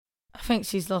think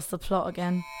she's lost the plot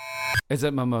again. Is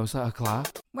it Mimosa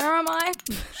o'clock? Where am I?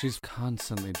 She's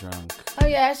constantly drunk. Oh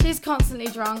yeah, she's constantly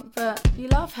drunk, but you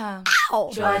love her.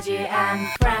 Ow! Georgie and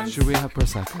Friends. Should we have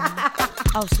Prosecco?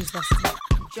 Oh, she's lost it.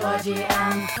 Georgie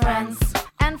and Friends.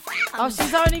 Oh,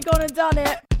 she's only gone and done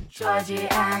it. Georgie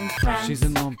and Friends. She's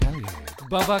in Montpellier.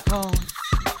 Baba Con.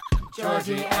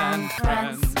 Georgie and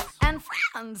Friends. And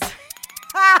friends.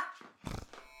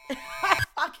 I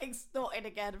fucking snorted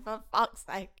again, for fuck's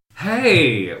sake.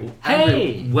 Hey!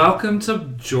 Welcome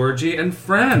to Georgie and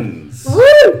Friends.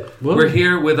 Woo! We're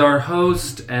here with our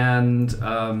host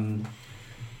and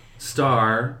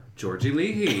star, Georgie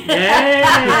Leahy.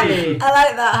 I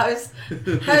like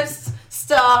that. Host,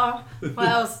 star, what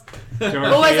else?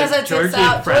 Always has a tits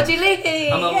out. Georgie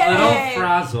Leahy. I'm a little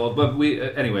frazzled, but we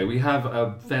have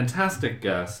a fantastic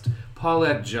guest.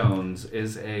 Paulette Jones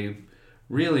is a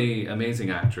really amazing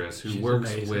actress who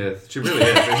works with... She really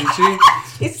is, isn't she?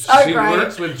 She's so She great.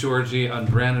 works with Georgie on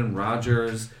Brandon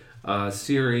Rogers'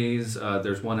 series.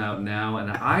 There's one out now,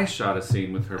 and I shot a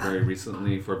scene with her very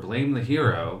recently for Blame the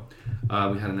Hero.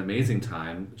 We had an amazing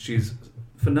time. She's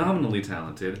phenomenally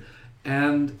talented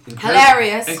and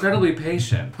Hilarious. incredibly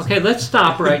patient. Okay, let's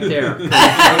stop right there.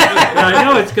 I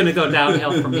know it's going to go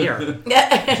downhill from here.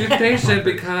 She's patient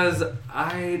because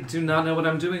I do not know what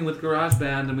I'm doing with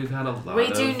GarageBand, and we've had a lot We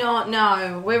of do not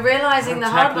know. We're realising the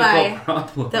hard technical way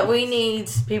problems. that we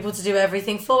need people to do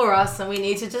everything for us, and we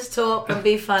need to just talk and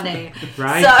be funny.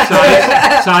 Right?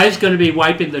 So- So I was going to be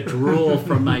wiping the drool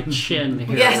from my chin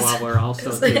here Yes. while we're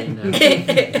also doing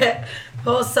this.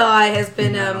 Poor Sai has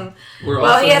been. We're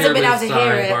Well, also he hasn't here been with able to Sai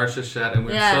hear it. Barshachet, and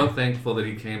we're Yeah. so thankful that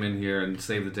he came in here and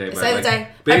saved the day by, Saved the day.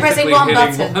 By basically pressing one hitting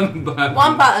button. one button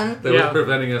One button. that Yeah. was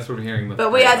preventing us from hearing the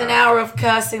But we had an hour of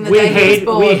cursing the day he was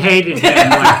born. We hated him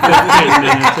like 15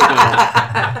 minutes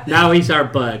ago. Now he's our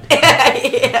bud.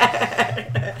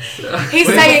 He's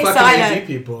Blame staying the fucking AG silent.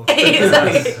 people. He's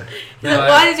like, No,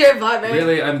 why did you invite me?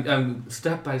 Really, I'm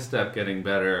step by step getting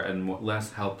better and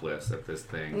less helpless at this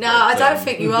thing. No, But, I don't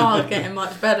think you are getting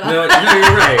much better. No, you're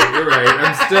right. You're right.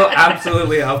 I'm still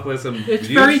absolutely helpless and It's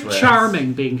useless. very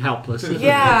charming being helpless. Isn't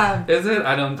Yeah. Is it?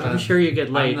 I don't. I'm sure you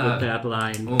get laid I'm not- with that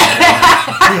line. Oh,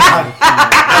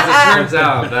 As it turns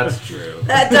out, that's true.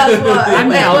 That does work.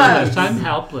 I'm It helpless. works. I'm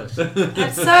helpless.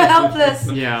 I'm so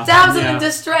helpless. Yeah. Damsel Yeah. in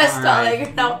distress, All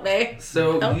right. darling. Help me.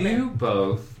 So Help me. you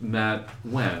both met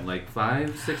when? Like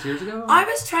 5-6 years ago? I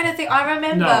was trying to think. I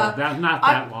remember. No, not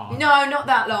that long. No, not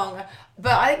that long.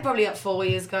 But I think probably like 4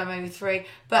 years ago, maybe 3.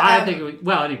 But I think it was,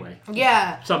 well, anyway,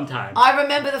 yeah. sometime. I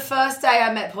remember the first day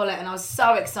I met Paulette, and I was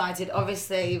so excited.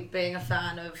 Obviously, being a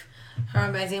fan of her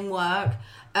amazing work,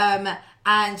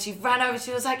 and she ran over.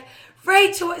 She was like,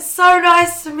 "Rachel, it's so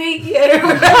nice to meet you."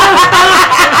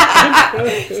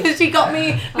 So she got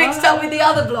me mixed up with the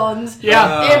other blondes.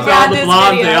 Yeah, in all the Brandon's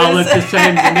blondes, they all videos. look the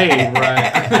same to me.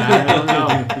 Right. I don't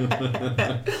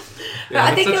know. Yeah,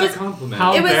 I think that's it such was- a compliment.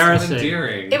 How It was- embarrassing.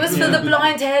 Endearing. It was for the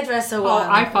blind hairdresser Oh, one.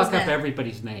 I fuck wasn't up it?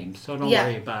 everybody's name, so don't Yeah.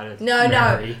 worry about it. No,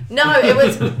 Mary. no.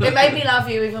 It made me love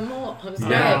you even more. It was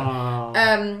great.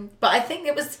 Yeah. But I think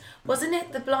wasn't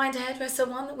it the blind hairdresser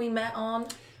one that we met on?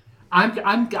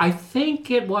 I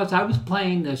think it was. I was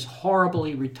playing this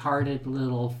horribly retarded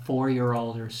little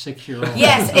 4-year-old or 6-year-old.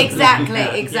 Yes, exactly.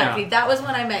 Yeah. That was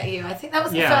when I met you. I think that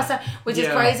was the Yeah. first time, which is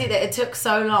Yeah. crazy that it took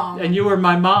so long. And you were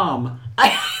my mom.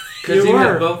 Because you You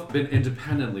have were. both been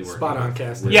independently working. Spot on with-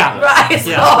 casting. with Yeah. us. Right,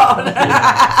 Yeah. on.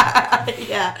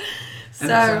 Yeah. And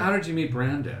so how did you meet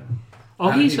Brandon? Oh,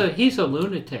 How did he's a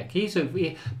lunatic.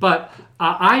 But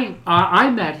I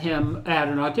met him at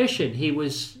an audition. He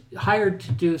was hired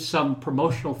to do some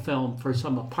promotional film for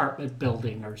some apartment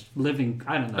building or living,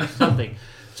 I don't know, something.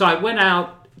 So I went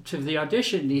out to the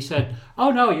audition and he said, "Oh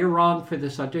no, you're wrong for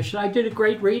this audition. I did a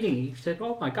great reading." He said,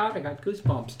 "Oh my God, I got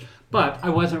goosebumps." But I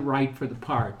wasn't right for the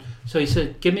part. So he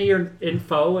said, "Give me your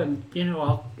info," and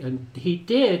and he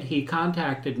did. He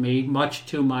contacted me, much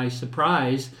to my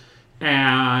surprise.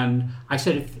 And I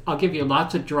said, "I'll give you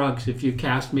lots of drugs if you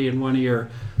cast me in one of your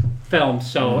films."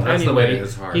 So That's the way anyway, to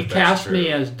his heart, he that's cast true. me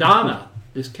as Donna,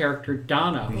 this character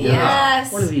Donna.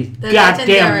 Yes. One of these The goddamn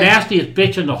legendary. nastiest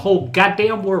bitch in the whole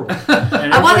goddamn world.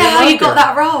 And I wonder how you got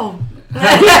that role.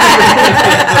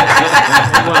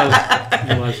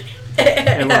 It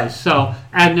was. So,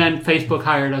 and then Facebook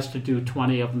hired us to do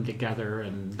 20 of them together,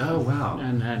 and Oh, wow.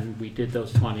 and then we did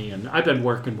those 20, and I've been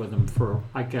working with him for,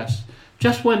 I guess,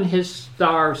 just when his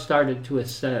star started to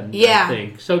ascend. Yeah. I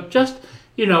think so. Just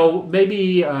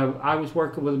maybe I was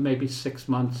working with him maybe 6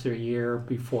 months or a year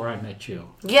before I met you.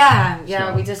 Yeah.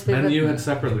 So- We just. And you had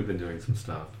separately been doing some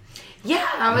stuff. Yeah,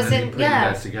 I was and then in. putting you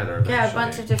Yeah, guys together. yeah, a eventually.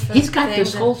 bunch of different. He's got things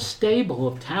this and- whole stable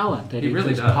of talent that He he, really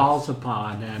just does. calls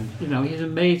upon, and he's an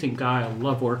amazing guy. I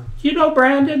love work. You know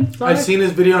Brandon? I've seen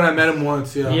his video and I met him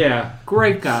once. Yeah. Yeah,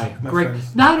 great guy. My Great.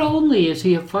 friends. Not only is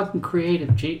he a fucking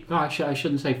creative gosh, I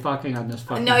shouldn't say fucking on this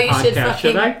fucking No, you podcast,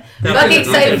 should fucking- I? You Fucking can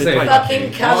say say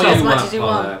fucking cuss all as you much want, as you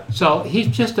Paulette. want. So he's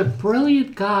just a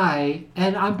brilliant guy,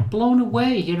 and I'm blown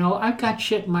away. I've got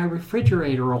shit in my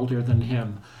refrigerator older than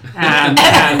him, and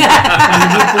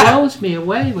he blows me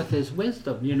away with his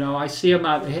wisdom. I see him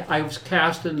out. I was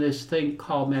cast in this thing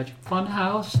called Magic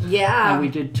Funhouse. Yeah. And we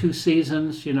did 2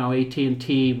 seasons.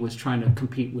 AT&T was trying to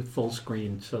compete with full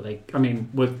screen,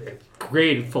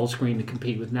 created full screen to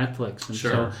compete with Netflix, and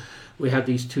Sure. so we had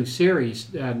these 2 series,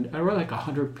 and there were like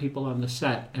 100 people on the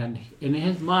set, and in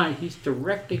his mind, he's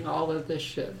directing all of this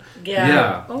shit.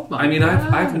 Yeah. Oh my I mean,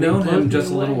 I've God, known he blows him me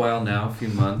just a little away. while now, a few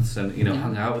months, and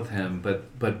hung out with him.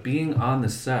 But being on the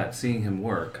set, seeing him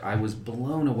work, I was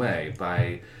blown away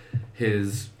by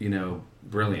his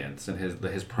brilliance and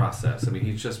his process. I mean,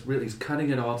 he's cutting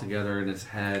it all together in his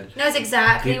head. Knows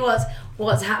exactly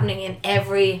what's happening in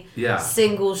every Yeah.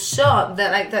 single shot.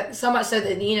 That so much so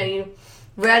that you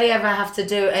rarely ever have to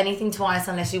do anything twice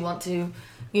unless you want to,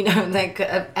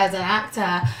 as an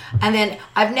actor. And then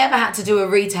I've never had to do a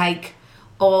retake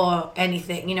or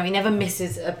anything. He never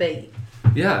misses a beat.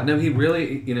 Yeah, no, he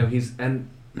really, he's and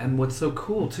what's so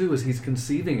cool too is he's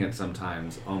conceiving it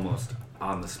sometimes almost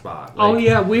on the spot. Oh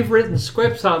yeah, we've written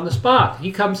scripts on the spot.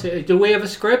 He comes in, do we have a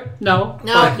script? No.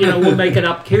 No. But, we'll make it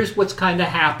up. Here's what's kind of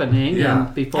happening. Yeah.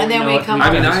 And before And then we know we it, come we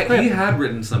up I mean, have a script. he had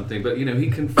written something, but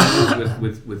he confused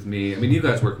with me. I mean, you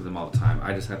guys work with him all the time.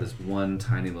 I just had this one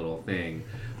tiny little thing,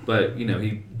 but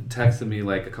he texted me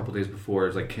like a couple days before. It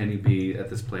was like, "Can you be at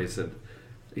this place at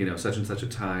such and such a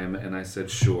time?" And I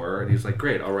said, "Sure." And he was like,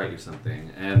 "Great, I'll write you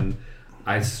something." And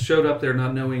I showed up there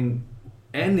not knowing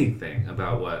anything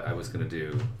about what I was going to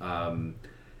do.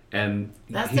 And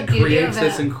That's he the beauty creates of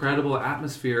this it. incredible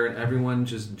atmosphere, and everyone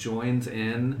just joins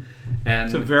in. And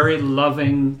It's a very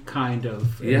loving kind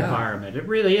of Yeah. environment. It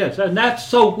really is. And that's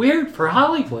so weird for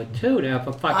Hollywood, too, to have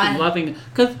a fucking I- loving...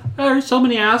 Because there's so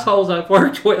many assholes I've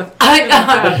worked with. I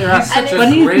know. he's such But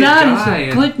a he's great not. guy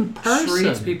He's a and good person.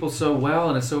 treats people so well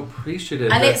and is so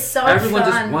appreciative. And that it's so everyone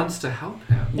just fun. wants to help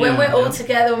him. When Yeah. we're all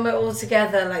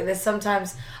together, like there's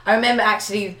sometimes I remember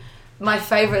actually my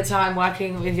favourite time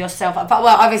working with yourself. But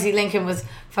well, obviously Lincoln was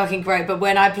fucking great, but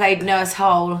when I played Nurse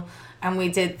Hole and we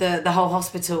did the whole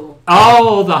hospital,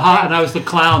 Oh, and I was the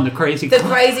clown, the crazy the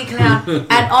clown. crazy clown,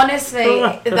 and honestly,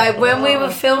 like when we were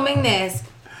filming this,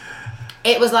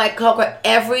 it was like clockwork.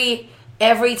 Every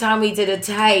time we did a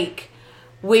take,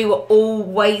 we were all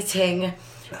waiting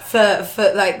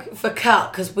for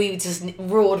cut because we just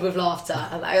roared with laughter.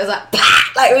 And it was like,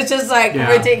 it was just like Yeah.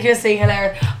 ridiculously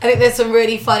hilarious. I think there's some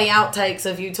really funny outtakes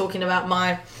of you talking about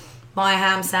my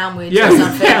ham sandwich Yeah. or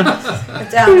something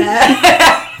down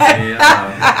there.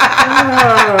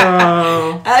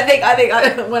 Oh, I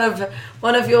think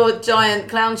one of your giant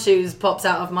clown shoes pops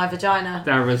out of my vagina.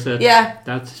 that was it. Yeah.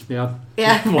 That's,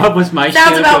 Yeah. What was my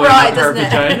Sounds shoe about doing right, up her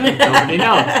doesn't it? vagina? Nobody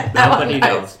knows. Nobody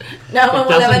knows. No one It will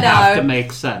doesn't ever have to know.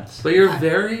 make sense. But you're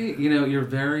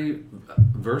very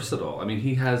versatile. I mean,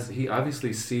 he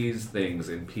obviously sees things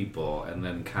in people and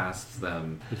then casts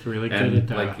them. He's really good And at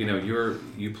that. like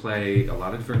you play a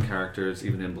lot of different characters,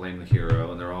 even in Blame the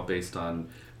Hero, and they're all based on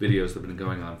videos that have been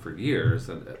going on for years.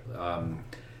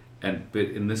 But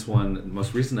in this one, the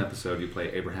most recent episode, you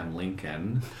play Abraham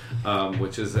Lincoln,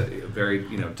 which is a very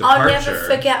departure.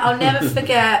 I'll never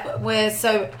forget where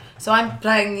so I'm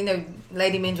playing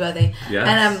Lady Mingeworthy. Yes.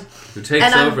 And who takes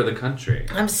and I'm- over the country.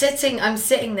 I'm sitting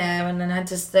there, and then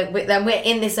then we're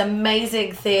in this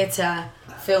amazing theatre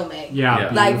filming. Yeah.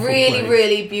 Yeah. Like beautiful really, place.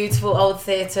 really beautiful old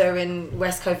theatre in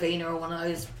West Covina or one of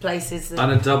those places. That,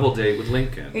 On a double date with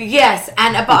Lincoln. yes,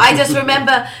 but I just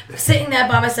remember sitting there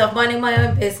by myself, minding my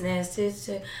own business,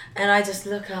 and I just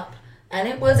look up, and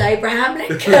it was Abraham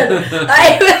Lincoln.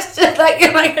 It was just like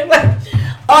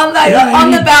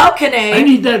on the balcony. I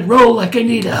need that role like I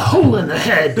need a hole in the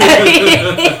head.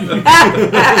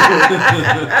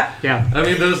 Yeah. I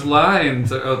mean, those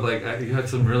lines are like you had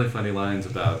some really funny lines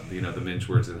about the Minge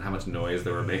words and how much noise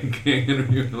they were making,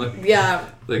 and you're like, Yeah.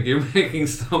 like you're making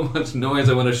so much noise,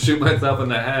 I want to shoot myself in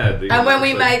the head. And when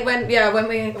we It's like- when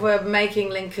we were making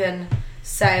Lincoln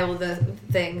say all the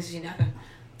things,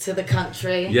 to the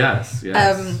country. yes,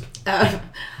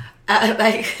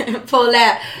 Like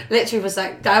Paulette literally was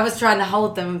like, I was trying to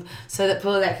hold them so that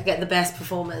Paulette could get the best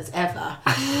performers ever,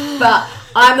 but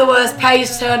I'm the worst page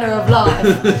turner of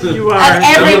life. You are. And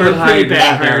every- You were pretty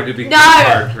bad. hired to be No,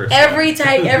 hard person. every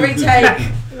take,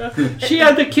 She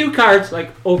had the cue cards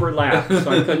like overlapped,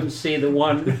 so I couldn't see the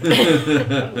one. Paulette's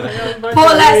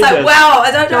like, wow,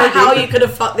 I don't know how you could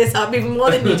have fucked this up even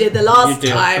more than you did the last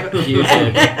time. You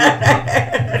did.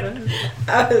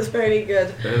 That was really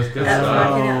good. That was good That's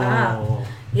stuff. working it out.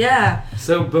 Yeah.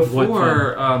 So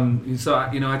before,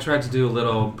 I tried to do a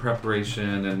little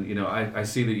preparation, and I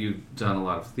see that you've done a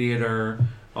lot of theater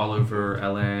all over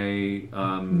LA.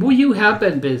 Well, you have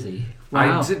been busy.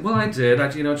 Wow. I did. Well, I did. I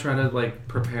try to like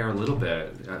prepare a little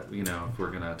bit. If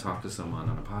we're gonna talk to someone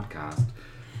on a podcast.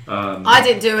 I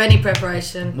didn't do any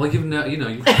preparation. Well, you've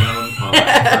known Paulette for a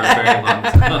very long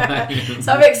time.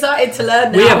 So I'm excited to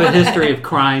learn now. We have a history of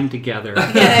crime together.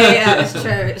 Yeah,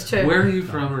 it's true. Where are you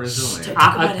from originally?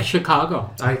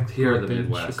 Chicago. I hear the Grew up in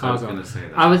Midwest. Chicago. I was going to say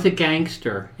that. I was a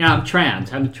gangster. I'm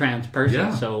trans. I'm a trans person.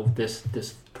 Yeah. So this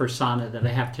persona that I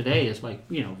have today is like,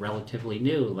 relatively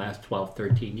new, the last 12,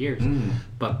 13 years.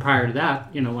 But prior to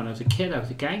that, when I was a kid, I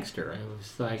was a gangster. I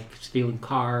was like stealing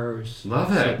cars, Love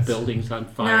set it. buildings on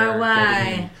fire. No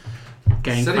way.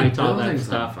 Gang Setting fights, all that buildings on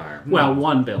stuff. fire. Well,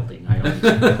 one building. I only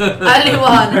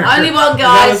Only one,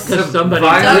 guys. because somebody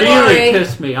Don't really worry.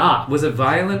 pissed me off. Was it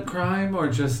violent crime or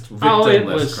just victimless Oh, it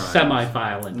was crime?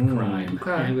 semi-violent crime.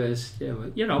 okay. It was,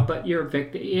 but you're a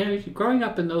victim. Growing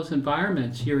up in those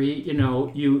environments,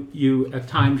 you at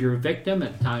times you're a victim,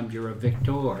 at times you're a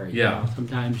victor. Yeah.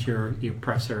 Sometimes you're the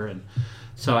oppressor, and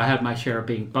so I had my share of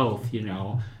being both.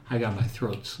 I got my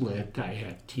throat slit. I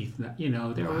had teeth.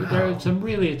 There were some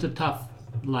really. It's a tough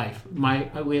life.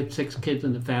 We had 6 kids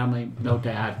in the family. No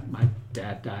dad. My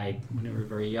dad died when we were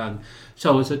very young,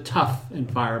 so it was a tough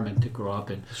environment to grow up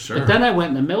in. Sure. But then I went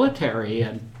in the military,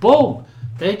 and boom,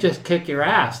 they just kick your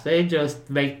ass. They just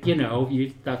make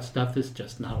that stuff is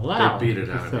just not allowed. They beat it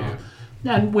out of you.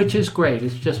 And which is great.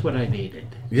 It's just what I needed.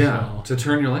 Yeah, So- to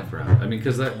turn your life around. I mean,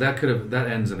 because that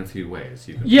ends in a few ways.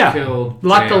 You can be Yeah. killed.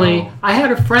 Luckily, jail. I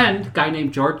had a friend, a guy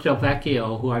named George Del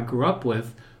Vecchio, who I grew up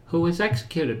with, who was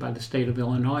executed by the state of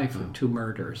Illinois for 2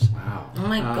 murders. Wow. Oh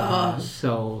my gosh.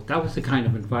 So that was the kind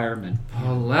of environment.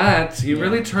 Paulette, you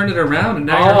really turned it around, and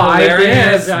now Oh, you're a I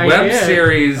hilarious did, I web did.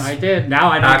 series. I did. Now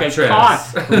I don't actress. get caught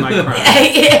for my crime.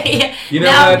 Yeah. You know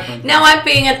now, what? now I'm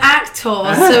being an actor,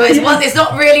 so it's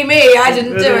not really me. I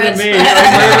didn't do it. Me. I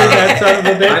murdered that son of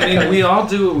a bitch. I mean, we all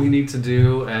do what we need to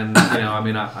do, and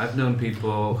I've known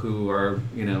people who are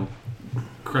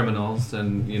criminals,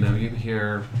 and you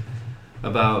hear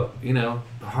about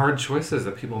hard choices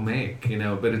that people make,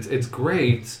 but it's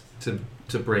great to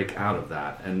break out of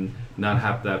that and not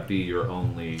have that be your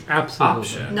only Absolutely.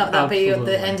 option. Not that be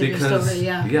Absolutely. the end of your Because story,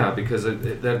 yeah. because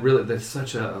that's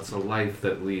such a life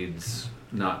that leads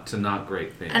not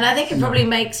great things. And I think it probably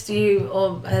makes you,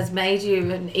 or has made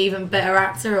you, an even better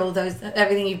actor. All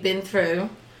everything you've been through.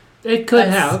 It could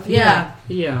That's- have,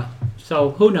 yeah.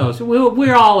 So who knows? We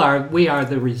are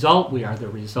the result. We are the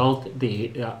result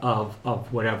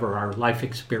of whatever our life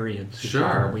experiences Sure.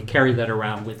 are. We carry that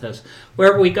around with us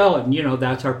wherever we go, and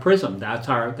that's our prism. That's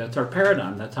our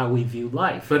paradigm. That's how we view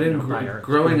life. But in by our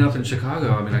growing up in experiences.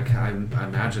 Chicago, I mean, I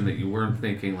imagine that you weren't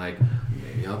thinking like,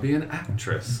 maybe I'll be an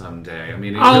actress someday. I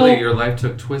mean, really, your life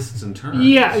took twists and turns.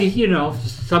 Yeah,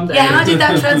 someday. Yeah, how did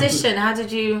that transition? How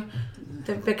did you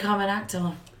become an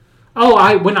actor?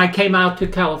 Oh, when I came out to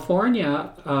California,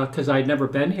 because I'd never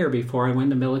been here before, I went in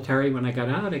the military. When I got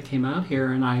out, I came out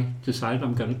here and I decided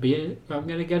I'm going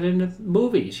to get into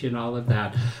movies, all of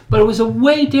that. But it was a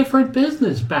way different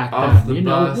business back Off then, the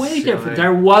bus, way different. like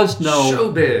There was no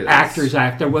showbiz. Actors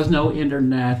Act. There was no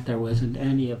internet. There wasn't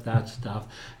any of that stuff.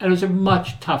 And it was a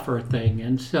much tougher thing.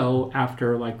 And so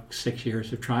after like 6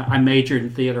 years of trying, I majored in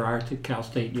theater arts at Cal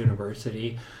State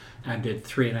University. And did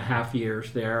 3.5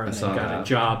 years there, and then got a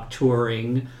job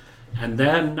touring. And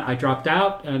then I dropped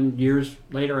out, and years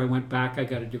later I went back. I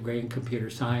got a degree in computer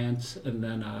science, and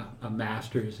then a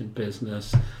master's in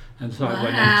business. And so I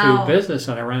went into business,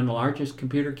 and I ran the largest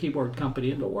computer keyboard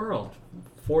company in the world,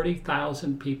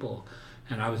 40,000 people.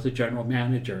 And I was the general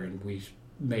manager, and we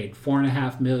made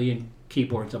 4.5 million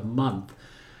keyboards a month.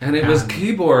 And it was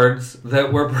keyboards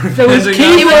that were There was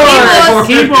keyboards.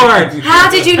 keyboards. How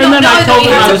did you And not then know I that told you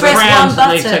them I had to was press trans, one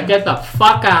and they said, button? "Get the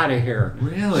fuck out of here."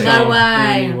 Really? No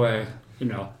way. Anyway,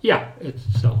 yeah, it's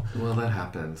so. Well, that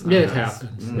happens. It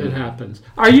happens. It happens.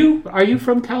 Are you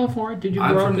from California? Did you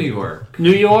I'm grow from up New in- York.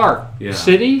 New York Yeah.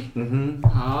 City. Mm-hmm.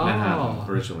 Oh, Manhattan,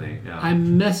 originally. Yeah. I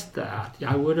missed that.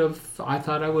 I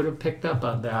thought I would have picked up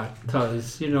on that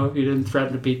because you didn't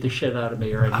threaten to beat the shit out of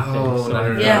me or anything. Oh, so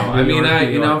no. Yeah. I mean, New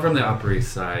York. I'm from the Upper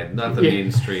East Side, not the Yeah.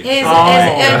 main street. His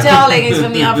Oh. darling is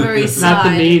from the Upper East Not the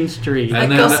Side. mean street.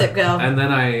 And- Gossip Girl. And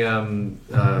then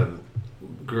I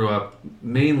grew up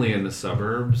mainly in the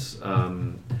suburbs.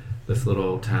 this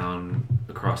little town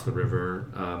across the river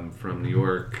from New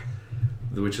York,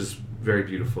 which is very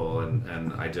beautiful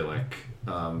and idyllic.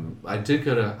 I did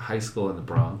go to high school in the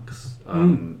Bronx,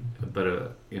 but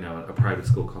a private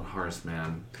school called Horace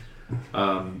Mann.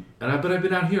 But I've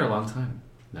been out here a long time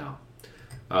now.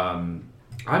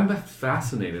 I'm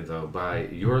fascinated though by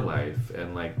your life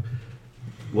and like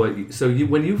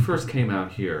when you first came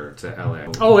out here to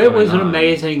LA. Oh, it was an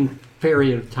amazing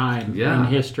period of time Yeah. in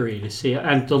history to see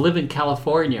and to live in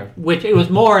California, which it was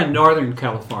more in Northern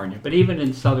California, but even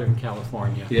in Southern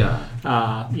California. Yeah.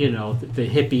 The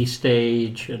hippie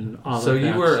stage and all of that. So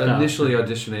you were stuff. initially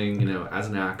auditioning, as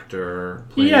an actor,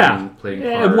 playing And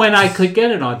parts. when I could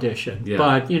get an audition, Yeah.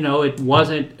 but it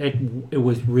wasn't. It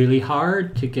was really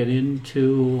hard to get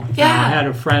into. Yeah. I had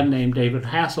a friend named David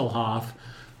Hasselhoff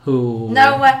who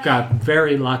No way. got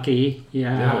very lucky.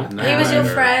 Yeah, Yeah, He was your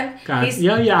Right. friend.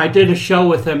 Yeah. I did a show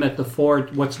with him at the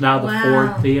Ford. What's now the Wow.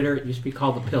 Ford Theater. It used to be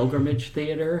called the Pilgrimage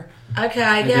Theater. Okay,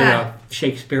 I did yeah. a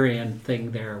Shakespearean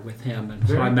thing there with him, and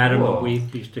so Very I met him. cool. And we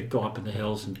used to go up in the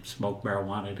hills and smoke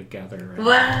marijuana together. And-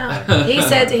 Wow. He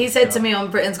said to me on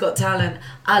Britain's Got Talent,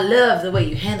 I love the way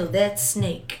you handle that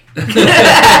snake.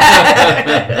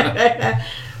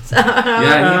 So,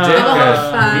 Yeah, he did. I'm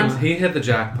a fan. He hit the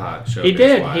jackpot. He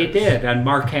did, and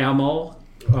Mark Hamill.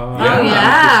 I went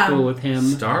yeah. to school with him.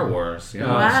 Star Wars. Yeah.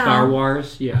 Wow. Star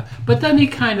Wars, yeah. But then he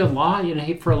kind of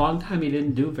for a long time he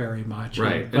didn't do very much.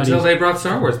 Right. But Until he's- they brought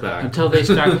Star Wars back. until they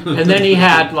started, and then he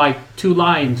had like 2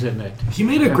 lines in it. He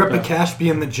made Agrippa Cash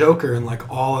being the Joker in like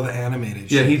all of the animated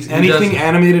Yeah, shit. he Anything does-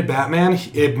 animated Batman,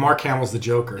 Mark Hamill's the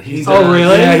Joker. He's Oh,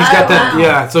 really? Yeah, he's got Oh, that. wow.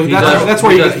 Yeah, so He that's does- that's he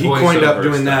why does he coined up voiceover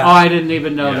doing stuff. Oh, that. I didn't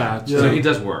even know Yeah. that. So Yeah. he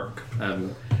does work.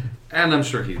 And I'm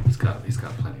sure he's got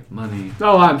plenty of money.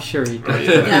 Oh, I'm sure he does.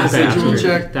 Yeah. Residual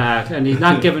check. That, and he's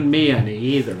not giving me any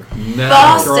either. No.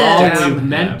 Bastard. They're all Damn we've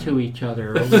meant him. to each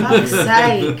other. For fuck's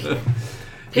sake.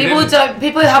 didn't-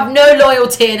 People have no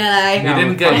loyalty in LA. He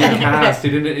didn't get you cast. He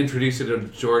didn't introduce you to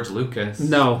George Lucas.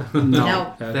 No.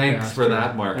 No. Thanks for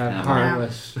that, Mark That Hamill.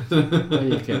 heartless. What are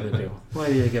you gonna do? What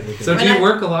are you gonna do? So do When you I-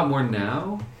 work a lot more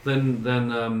now than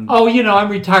Oh, I'm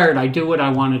retired. I do what I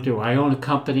want to do. I own a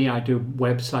company. I do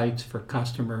websites for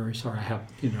customers, or I have,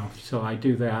 so I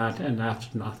do that, and that's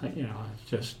nothing. It's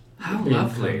just how income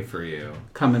lovely for you.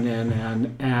 coming in,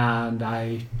 and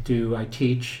I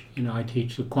teach. I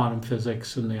teach the quantum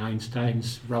physics and the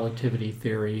Einstein's relativity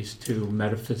theories to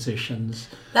metaphysicians.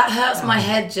 That hurts my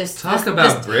head just. Talk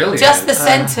about brilliant. Just the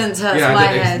sentence hurts Yeah,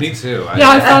 my it's head. me too. Yeah,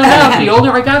 I found out the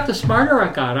older I got, the smarter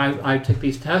I got. I took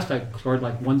these tests. I scored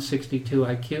like 162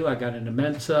 IQ. I got into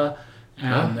Mensa,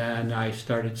 and then I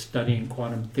started studying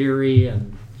quantum theory,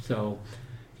 and so,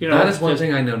 that it's is one just-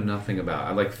 thing I know nothing about.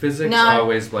 I like physics. No.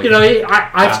 Always like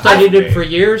I've studied it fascinating. for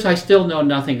years. I still know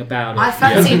nothing about it. I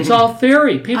fancy- It's all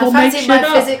theory. People I make fancied shit my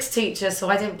up. physics teacher, so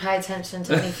I didn't pay attention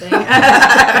to anything.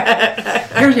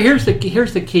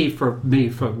 Here's the key for me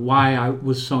for why I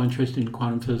was so interested in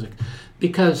quantum physics,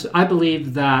 because I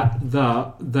believe that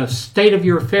the state of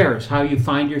your affairs, how you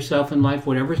find yourself in life,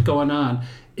 whatever's going on,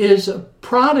 is a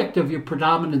product of your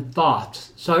predominant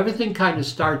thoughts. So everything kind of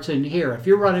starts in here. If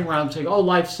you're running around saying, "Oh,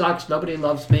 life sucks, nobody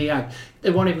loves me, they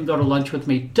won't even go to lunch with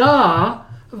me," duh.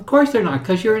 Of course they're not,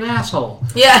 because you're an asshole.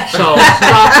 Yeah. So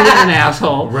stop being an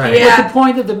asshole. Right. Yeah. But the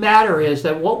point of the matter is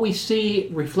that what we see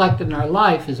reflected in our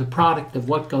life is a product of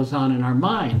what goes on in our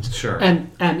minds. Sure. And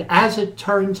as it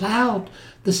turns out,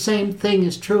 the same thing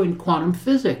is true in quantum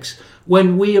physics.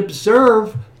 When we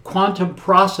observe quantum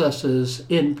processes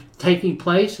in taking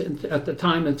place at the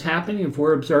time it's happening, if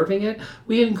we're observing it,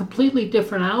 we get a completely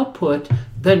different output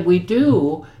than we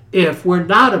do if we're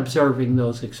not observing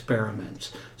those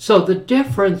experiments. So the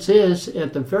difference is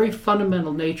at the very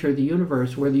fundamental nature of the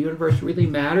universe, where the universe really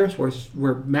matters,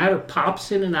 where matter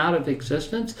pops in and out of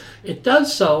existence, it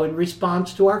does so in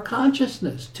response to our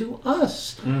consciousness, to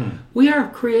us. We are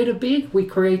creative beings. We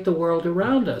create the world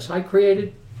around us. I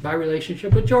created my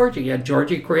relationship with Georgie, and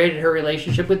Georgie created her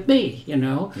relationship with me,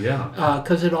 Yeah.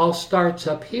 because it all starts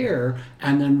up here,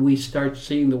 and then we start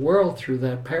seeing the world through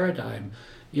that paradigm.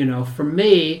 For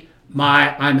me,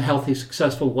 I'm healthy,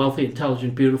 successful, wealthy,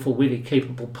 intelligent, beautiful, witty,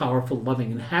 capable, powerful,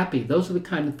 loving, and happy. Those are the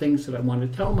kind of things that I want to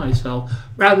tell myself,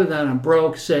 rather than I'm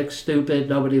broke, sick, stupid,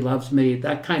 nobody loves me,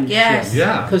 that kind of Yes. shit.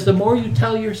 Yeah. Because the more you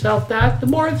tell yourself that, the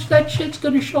more that shit's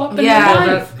going to show up in Yeah. your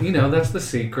Well, life. that's the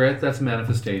secret. That's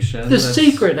manifestation. The That's-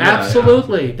 secret, yeah,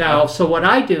 absolutely. Now, so what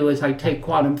I do is I take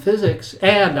quantum physics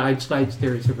and Einstein's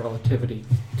theories of relativity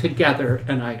together,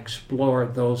 and I explore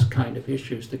those kind of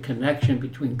issues, the connection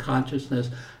between consciousness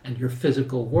and your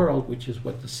physical world, which is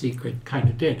what The Secret kind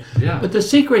of did. Yeah. But The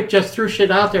Secret just threw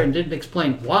shit out there and didn't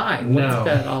explain why. No. What's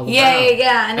that all about?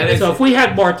 Yeah. And And So if we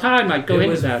had more time, I'd go it into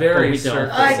was that. very but we don't.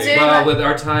 surfacey. I do, Well, but- with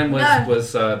our time was No.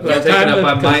 taken time up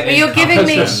by was- my. But you're giving me-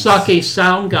 The incompetence. sucky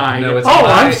sound guy. No, it's I'm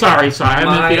my- sorry, Si. I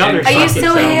meant the my- other Are sucky Are you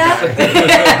still sound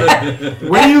guy. here?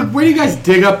 Where do you guys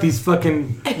dig up these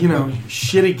fucking,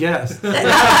 shitty guests? People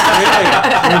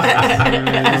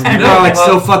are like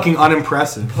so fucking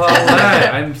unimpressive.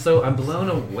 Paulette, I'm blown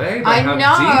away by I how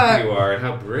know. deep you are and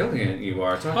how brilliant you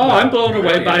are. Talk Oh, about I'm blown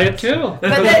away by it brilliant. too.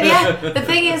 But the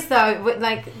thing is though,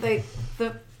 like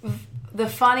the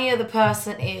funnier the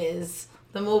person is,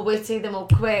 the more witty, the more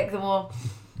quick, the more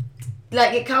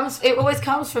like it always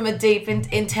comes from a deep,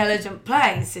 intelligent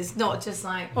place. It's not just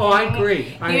like Oh, I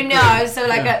agree. I agree. So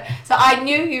like so I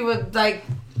knew you were like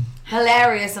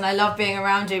hilarious, and I love being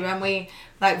around you, and we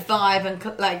like vibe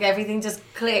and like everything just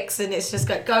clicks, and it's just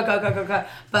like go.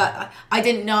 But I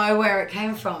didn't know where it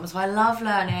came from, so I love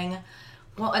learning.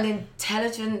 What an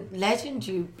intelligent legend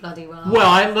you bloody well are. Well,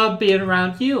 I love being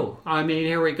around you. I mean,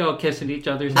 here we go, kissing each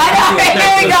other's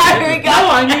I know, here we go. No,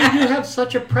 I mean, you have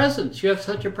such a presence. You have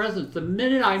such a presence. The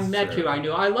minute I met you, I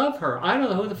knew I love her. I don't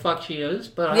know who the fuck she is,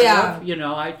 but I love,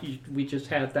 we just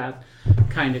had that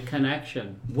kind of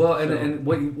connection. Well, and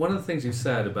one of the things you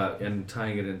said about, and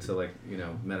tying it into like,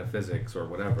 metaphysics or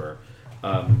whatever,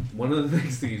 one of the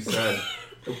things that you said,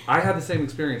 I had the same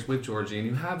experience with Georgie, and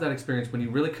you have that experience when you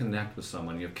really connect with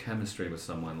someone, you have chemistry with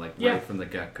someone, like right from the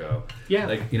get-go. Yeah.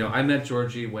 Like, I met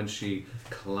Georgie when she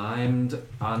climbed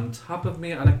on top of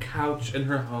me on a couch in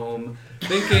her home,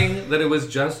 thinking that it was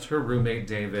just her roommate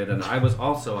David, and I was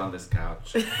also on this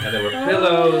couch, and there were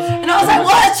pillows. And I was like,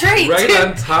 what a treat! Right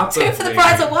on top two of for the me.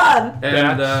 price of one.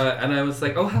 And I was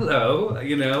like, oh, hello,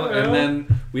 and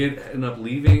then we ended up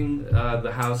leaving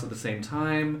the house at the same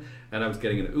time, and I was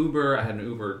getting an Uber. I had an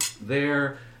Uber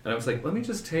there, and I was like, let me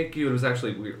just take you. It was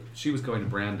actually weird. She was going to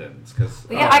Brandon's because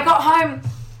I got home.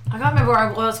 I can't remember where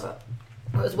I was.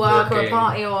 It was work or a Working.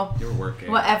 party or you were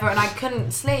working. whatever, and I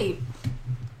couldn't sleep.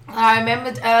 And I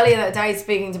remembered earlier that day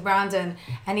speaking to Brandon,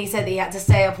 and he said that he had to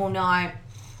stay up all night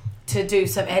to do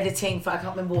some editing for I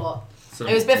can't remember what. So,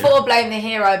 It was before Blame the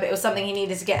Hero, but it was something he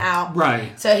needed to get out.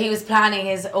 Right. So he was planning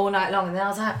his all night long, and then I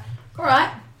was like, all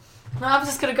right. No, I'm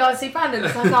just gonna go and see Brandon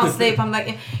because I can't sleep. I'm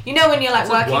like, when you're like It's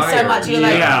a working so wire. much, you're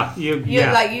like, your your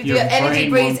energy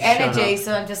brain breeds won't shut energy. up.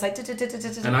 So I'm just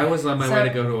like, And I was on my way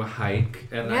to go to a hike,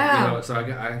 and Yeah. so I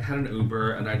had an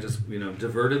Uber, and I just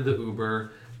diverted the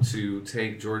Uber to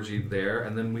take Georgie there,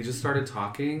 and then we just started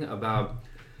talking about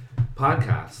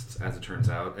podcasts, as it turns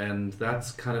out, and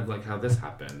that's kind of like how this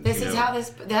happened. This is how this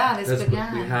began.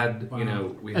 We had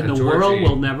we had And the Georgie. world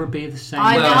will never be the same.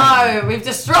 I know, we've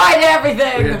destroyed We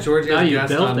everything. had Georgie Now as a you guest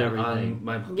built on everything.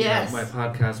 my Yes. my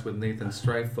podcast with Nathan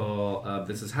Streifel.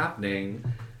 This is happening,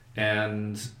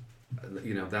 and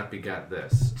that begat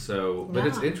this. So, but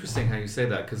it's Yeah. interesting how you say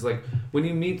that because like when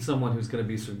you meet someone who's going to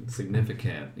be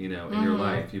significant, in your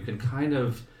life, you can kind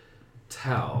of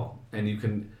tell, and you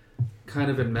can kind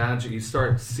of imagine. You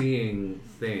start seeing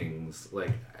things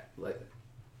like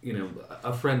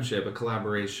a friendship, a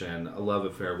collaboration, a love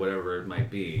affair, whatever it might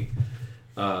be.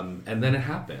 And then it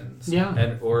happens. Yeah.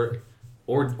 And or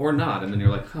not, and then you're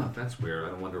like, huh, that's weird. I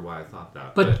don't wonder why I thought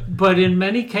that. But in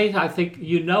many cases, I think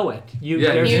you know it.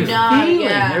 There's You a know, feeling.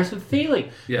 yeah. There's a feeling.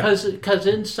 Yeah. Because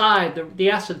inside, the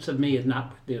essence of me is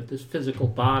not this physical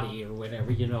body or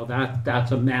whatever.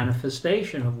 That's a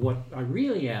manifestation of what I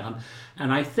really am.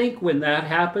 And I think when that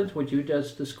happens, what you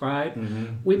just described,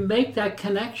 we make that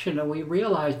connection and we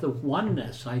realize the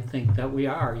oneness, I think, that we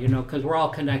are, because we're all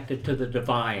connected to the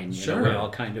divine. Sure. We all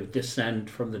kind of descend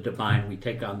from the divine. We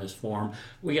take on this form.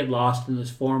 We get lost in this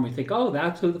form. We think, oh,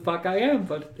 that's who the fuck I am.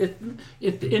 But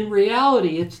in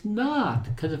reality, it's not.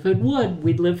 Because if it would,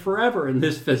 we'd live forever in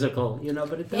this physical,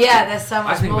 but it doesn't. Yeah, there's so I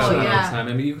much think more. about that all the Yeah. time.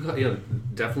 I mean,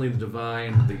 definitely the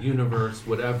divine, the universe,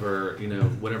 whatever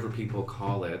whatever people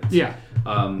call it. Yeah.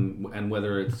 And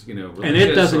whether it's And it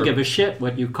religious doesn't or- give a shit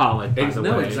what you call it, by the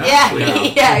No, way. exactly.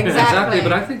 Yeah, exactly.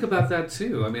 But I think about that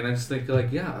too. I mean, I just think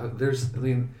like,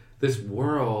 this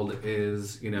world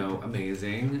is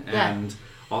amazing and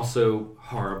also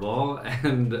horrible,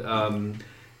 and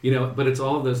but it's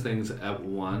all of those things at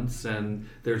once, and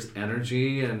there's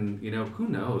energy, and who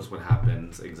knows what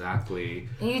happens exactly.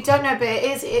 You don't know, but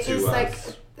it is To like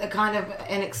us. a kind of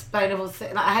inexplainable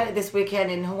thing. Like, I had it this weekend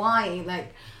in Hawaii.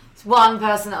 Like, it's one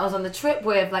person that I was on the trip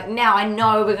with. Like, now I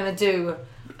know we're going to do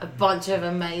a bunch of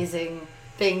amazing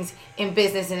things in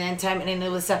business and entertainment and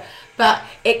all this stuff. But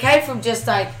it came from just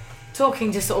like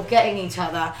talking, just sort of getting each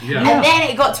other. Yeah. And then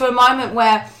it got to a moment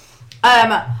where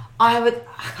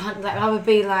I would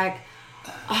be like,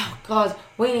 oh God,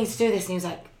 we need to do this. And he was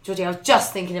like, Georgie, I was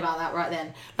just thinking about that right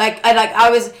then.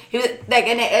 He was like,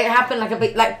 and it happened like a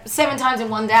bit, like 7 times in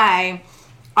one day.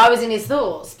 I was in his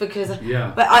thoughts because,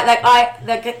 but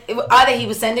either he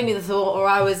was sending me the thought or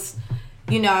I was,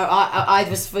 I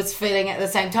was feeling it at the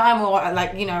same time, or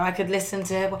I could listen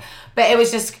to it. But it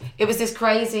was this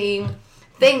crazy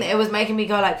thing that it was making me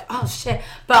go like, oh shit.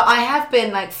 But I have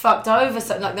been like fucked over,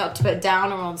 so like not to put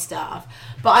downer on stuff,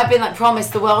 but I've been like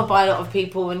promised the world by a lot of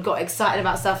people and got excited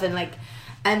about stuff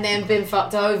and then been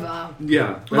fucked over.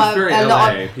 Yeah, that's very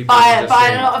LA.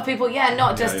 By a lot of people,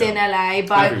 not just in LA,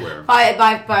 by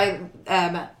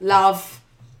love,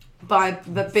 by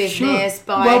the business,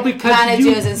 by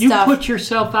managers and stuff. You put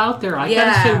yourself out there. I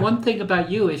gotta say one thing about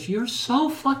you is you're so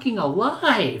fucking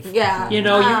alive. Yeah.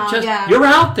 You're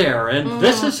out there, and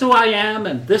this is who I am,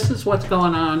 and this is what's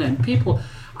going on, and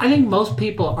I think most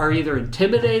people are either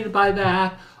intimidated by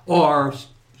that or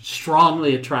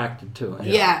strongly attracted to it.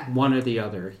 Yeah. One or the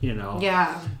other,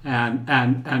 Yeah.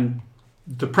 And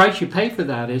the price you pay for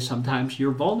that is sometimes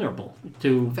you're vulnerable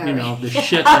to, the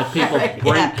shit that people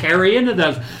carry into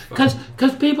those. Because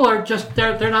people are just,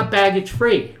 they're not baggage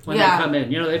free when they come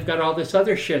in. They've got all this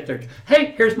other shit.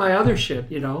 Hey, here's my other shit,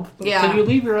 Yeah. Can you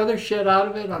leave your other shit out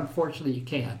of it? Unfortunately, you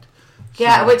can't.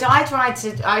 Yeah, which I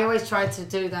always try to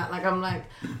do that. Like, I'm like,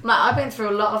 I've been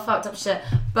through a lot of fucked up shit,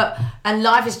 and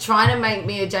life is trying to make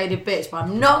me a jaded bitch, but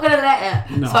I'm not going to let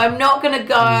it. No. So I'm not going to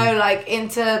go,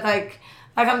 into,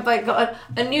 I'm, got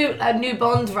a new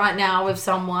bond right now with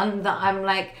someone that I'm,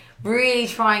 really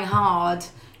trying hard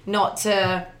not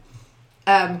to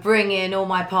bring in all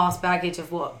my past baggage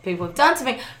of what people have done to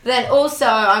me. But then also,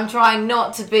 I'm trying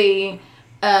not to be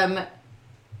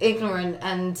ignorant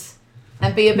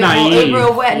and be a bit more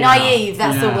aware. Naive,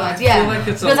 that's the word. Yeah, I feel like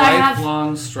it's a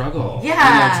lifelong struggle.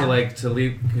 Yeah, to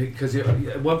leave, because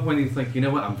at one point you think, you know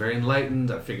what, I'm very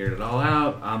enlightened. I figured it all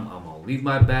out. I'm gonna leave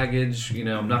my baggage.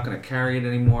 I'm not gonna carry it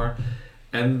anymore.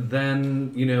 And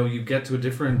then you get to a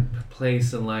different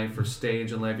place in life or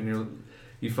stage in life, and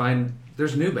you find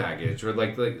there's new baggage, or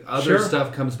like other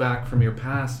stuff comes back from your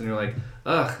past, and you're like,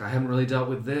 ugh, I haven't really dealt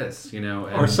with this,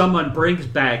 or someone brings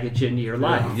baggage into your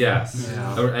life. Yes.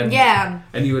 Yeah.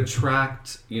 And you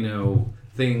attract,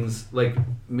 things like,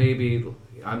 maybe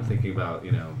I'm thinking about,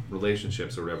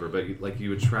 relationships or whatever, but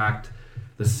you attract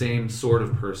the same sort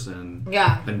of person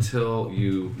until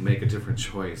you make a different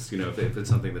choice, if it's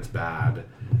something that's bad.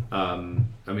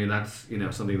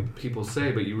 That's, something that people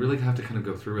say, but you really have to kind of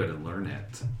go through it and learn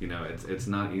it. It's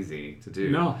not easy to do.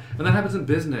 No. And that happens in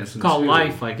business. It's called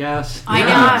life, I guess. I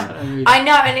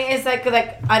know, and it is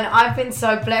and I've been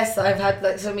so blessed that I've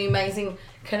had some amazing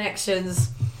connections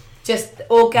just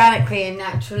organically and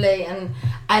naturally, and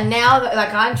now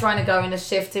that I'm trying to go in a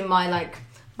shift in my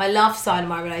my love side of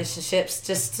my relationships,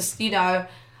 just I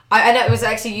know it was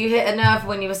actually, you hit a nerve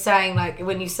when you were saying,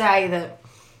 when you say that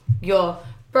you're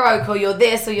broke or you're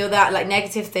this or you're that,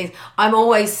 negative things. I'm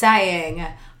always saying,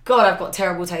 God, I've got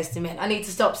terrible taste in men. I need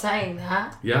to stop saying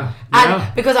that. Yeah.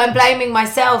 And because I'm blaming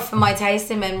myself for my taste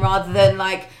in men rather than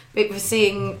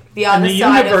seeing the other and the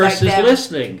side universe of is them.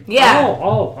 Listening. Yeah.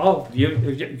 Oh, you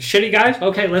shitty guys?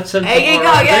 Okay, let's send some There you more go,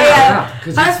 out there. yeah.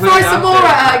 Let's throw some more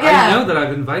at her, yeah. I know that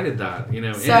I've invited that,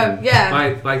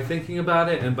 by thinking about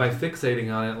it and by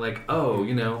fixating on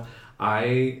it,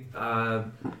 I,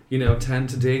 tend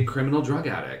to date criminal drug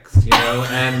addicts,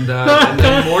 and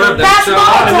then more of them show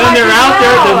up. And then they're out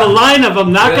there, there's a line of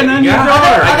them knocking on your door.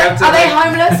 Are they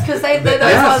homeless? Because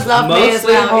those ones love me as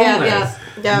well. Homeless.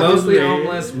 Yeah. Mostly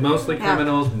homeless, mostly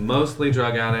criminals, mostly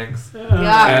drug addicts.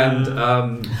 Yeah. And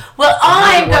well,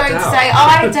 I'm going to say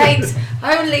I date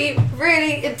only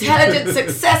really intelligent,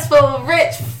 successful,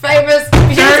 rich, famous,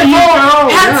 beautiful,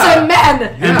 handsome men.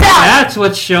 And that's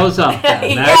what shows up.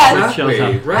 Then. That's what shows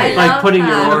up. Right. Like putting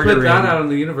your I order put that in. out in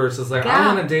the universe. It's I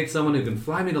want to date someone who can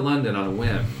fly me to London on a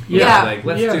whim.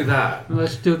 Let's do that.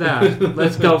 Let's do that.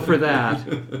 Let's go for that.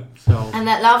 So. And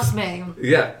that loves me.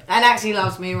 Yeah. And actually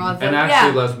loves me rather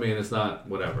than loves me, and it's not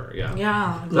whatever. Yeah.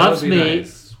 Yeah. Loves me,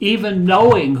 nice. Even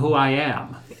knowing who I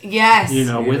am. Yes.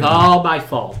 With all my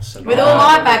faults. With all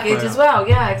my baggage as well.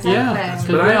 Yeah, exactly. Yeah,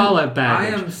 because we all have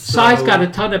baggage. Sai's got a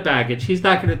ton of baggage. He's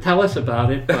not going to tell us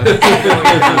about it. But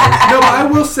No, I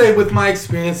will say with my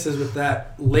experiences with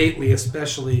that lately,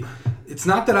 especially, it's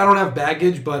not that I don't have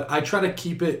baggage, but I try to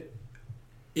keep it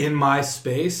in my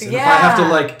space. And if I have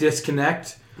to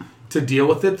disconnect to deal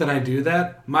with it, then I do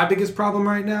that. My biggest problem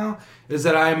right now is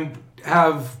that I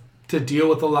have to deal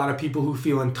with a lot of people who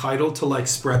feel entitled to like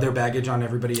spread their baggage on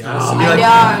everybody else Oh, and, be I like,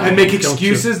 know. and make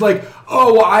excuses like,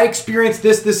 oh, well, I experienced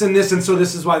this, and this, and so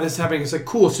this is why this is happening. It's like,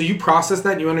 cool. So you process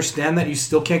that and you understand that you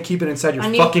still can't keep it inside your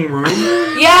And you- fucking room.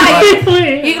 Yeah, you keep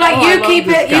it. You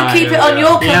guy. keep it on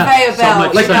your Yeah, conveyor so belt.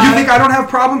 much Like, so. you think I don't have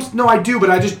problems? No, I do, but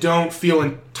I just don't feel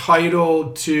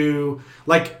entitled to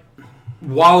like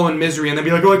wallow in misery and then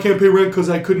be like, oh, I can't pay rent because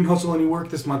I couldn't hustle any work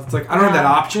this month. It's like, I don't have that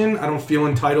option. I don't feel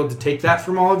entitled to take that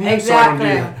from all of you, so I don't do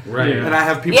that. Right. And I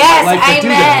have people Yes, in my life that do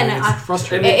amen. that. And I- it's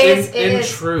frustrating. It is, it in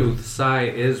is. truth, Sai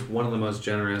is one of the most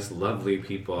generous, lovely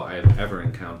people I've ever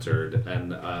encountered,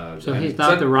 and So and he's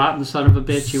not the rotten son of a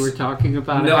bitch you were talking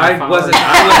about. No, a half I hour wasn't. ago?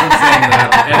 I wasn't saying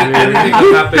that. Anything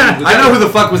that happened. I know who the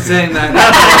fuck was saying that.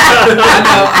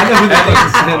 I know who the fuck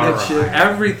was saying that shit.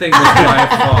 Everything was my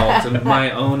fault, and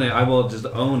my own it. I will just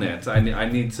own it. I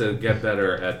need to get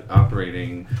better at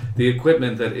operating the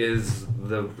equipment that is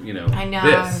the I know.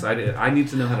 this. I need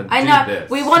to know how to I do know. this.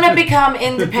 We want to become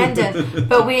independent,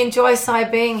 but we enjoy Sai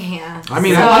being here. I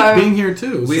mean, So- I like being here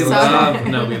too. We so- love.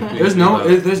 No, There's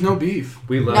no beef.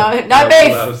 We love. No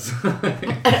beef. loves.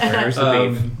 There's the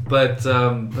beef. But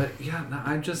yeah, no,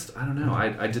 I don't know.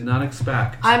 I did not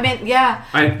expect. I mean, yeah.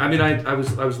 I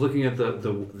was looking at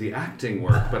the acting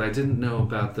work, but I didn't know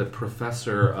about the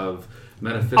professor of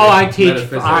metaphysics. Oh, I teach.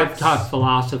 metaphysics. I've taught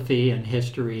philosophy and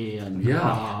history and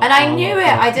Yeah. And I knew it,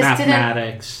 I just didn't-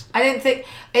 mathematics. I didn't think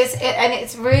and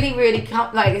it's really, really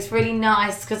like it's really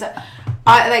nice because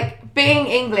I like being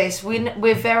English.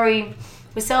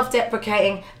 We're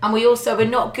self-deprecating, and we're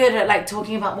not good at like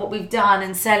talking about what we've done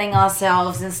and selling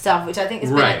ourselves and stuff, which I think has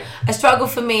been Right. a struggle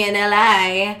for me in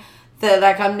LA. That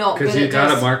like I'm not good Because at you gotta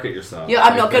just- market yourself. Yeah,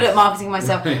 I'm not good at marketing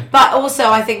myself. Right. But also,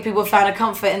 I think people found a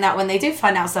comfort in that when they do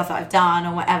find out stuff that I've done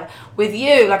or whatever. With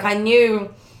you, like I knew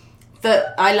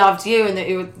that I loved you and that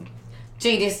you were a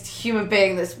genius human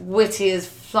being that's witty as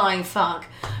flying fuck.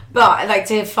 But like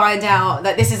to find out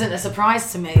that this isn't a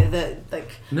surprise to me that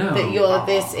No. that you're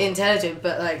this intelligent.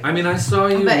 But like I mean, I saw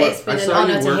you. But it's been I an saw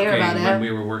honor you to working hear about it. when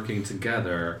we were working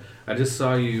together. I just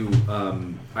saw you.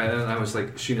 I was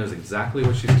like, she knows exactly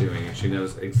what she's doing, and she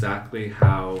knows exactly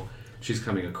how she's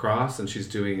coming across, and she's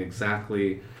doing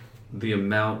exactly the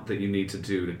amount that you need to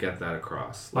do to get that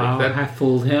across. Like Wow, that. I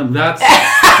fooled him. That's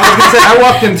I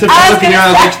walked into I was looking gonna around.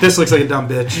 I was say- like, this looks like a dumb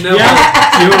bitch. no.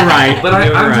 Yeah, you were right. But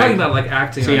You were I'm right. talking about like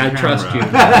acting. See, on I camera. trust you.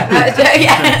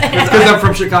 yeah. It's because I'm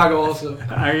from Chicago, also.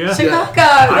 Are you? Chicago.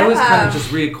 I was yeah. kind of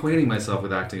just reacquainting myself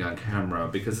with acting on camera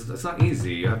because it's not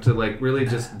easy. You have to like really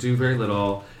just do very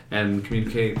little and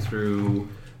communicate through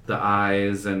the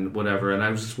eyes and whatever. And I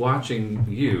was just watching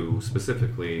you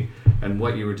specifically and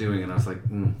what you were doing, and I was like,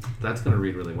 that's going to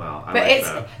read really well. I But like it's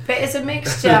that. but it's a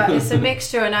mixture. It's a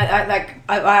mixture, and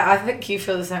I think you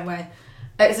feel the same way.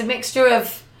 It's a mixture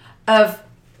of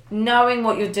knowing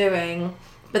what you're doing,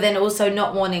 but then also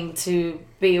not wanting to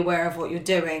be aware of what you're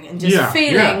doing and just Yeah,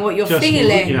 feeling yeah. what you're Just-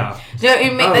 feeling. yeah. Do you know what I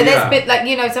mean? Oh, There's yeah. bit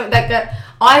like something like that.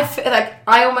 I feel like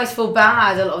I almost feel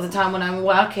bad a lot of the time when I'm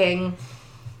working,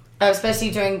 especially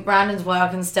during Brandon's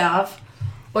work and stuff,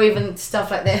 or even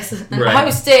stuff like this, and Right.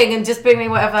 hosting and just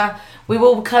bringing whatever. We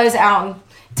will close it out in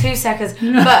 2 seconds,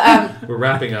 but We're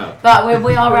wrapping up. we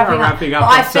are wrapping up. Wrapping up. But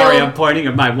I I'm sorry, feel I'm pointing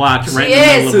at my watch right She in the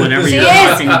middle is. of whatever She you're is.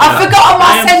 talking I about. forgot my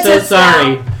I am so sentence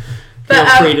sorry. now. Feel But,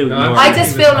 free to No, ignore I me.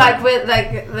 just feel like we're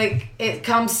like it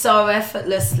comes so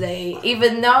effortlessly,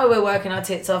 even though we're working our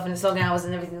tits off and it's long hours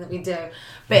and everything that we do.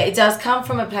 But it does come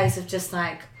from a place of just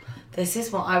like, this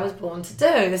is what I was born to do.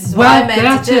 This is what Well, I'm meant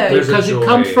that's to do. it, There's a because it joy.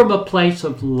 comes from a place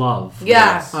of love.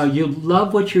 Yeah. You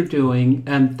love what you're doing,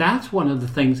 and that's one of the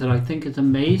things that I think is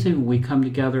amazing when we come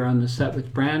together on the set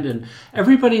with Brandon.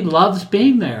 Everybody loves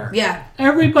being there. Yeah.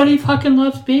 Everybody fucking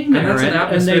loves being there, that's an and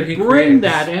atmosphere they he bring creates.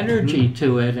 that energy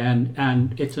to it,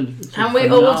 and it's a And we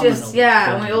all just,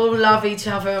 phenomenal and we thing. all love each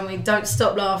other and we don't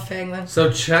stop laughing.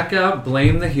 So check out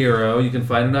Blame the Hero. You can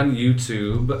find it on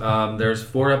YouTube. There's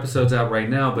 4 episodes out right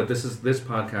now, but this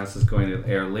podcast is going to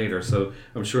air later. So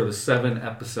I'm sure the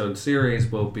 7-episode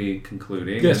series will be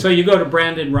concluding. Yeah, so you go to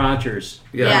Brandon Rogers.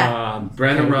 Yeah.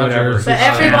 Brandon whatever. Rogers. But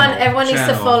everyone needs to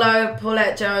channel. follow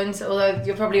Paulette Jones, although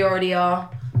you probably already are.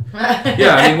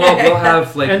 Yeah, I mean, we'll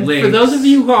have like And links. for those of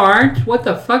you who aren't, what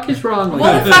the fuck is wrong with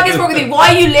What you? the fuck is wrong with you?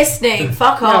 Why are you listening?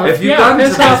 Fuck off. If you've yeah, gotten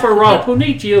piss to off a rope. Who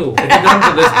needs you? if you've gotten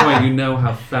to this point, you know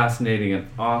how fascinating and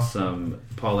awesome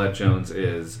Paulette Jones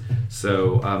is.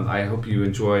 So I hope you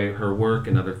enjoy her work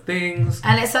and other things.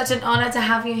 And it's such an honor to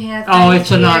have you here.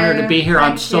 It's an honor to be here. I'm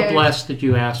Thank so you. blessed that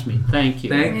you asked me. Thank you.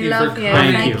 Thank We you love for you.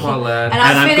 coming, Thank you. Paulette. And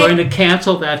And I'm feeling- going to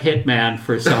cancel that Hitman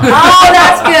for some. Oh,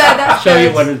 that's good. That's Show good.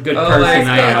 you what a good Oh person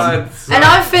my I am. God. And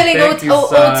I'm feeling Thank you, all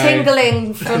Sai.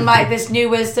 tingling from like this new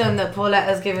wisdom that Paulette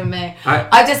has given me. I-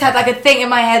 I just had like a thing in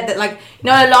my head that like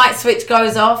a light switch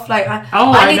goes off. Like I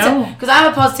I need know. to, because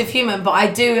I'm a positive human, but I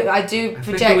do I think it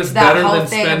project was that better whole than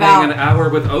thing spending about an hour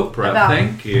with Oprah. about-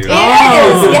 Thank you. It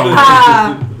Oh. is,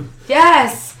 yeah.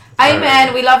 Yes.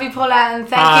 Amen. We love you, Paulette, and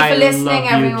thank you for listening, love you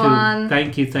too. everyone.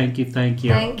 Thank you. Thank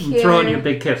I'm you. throwing you a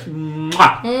big kiss.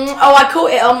 Mwah. Oh, I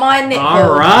caught it on my nipple.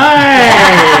 All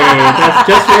right. That's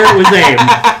just where it was aimed.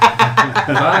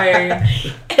 Bye.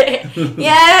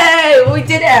 Yay! We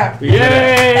did it.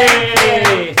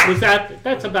 Yay! Was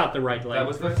that's about the right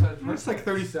length. That was It's like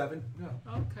 37. Yeah.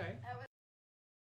 Okay.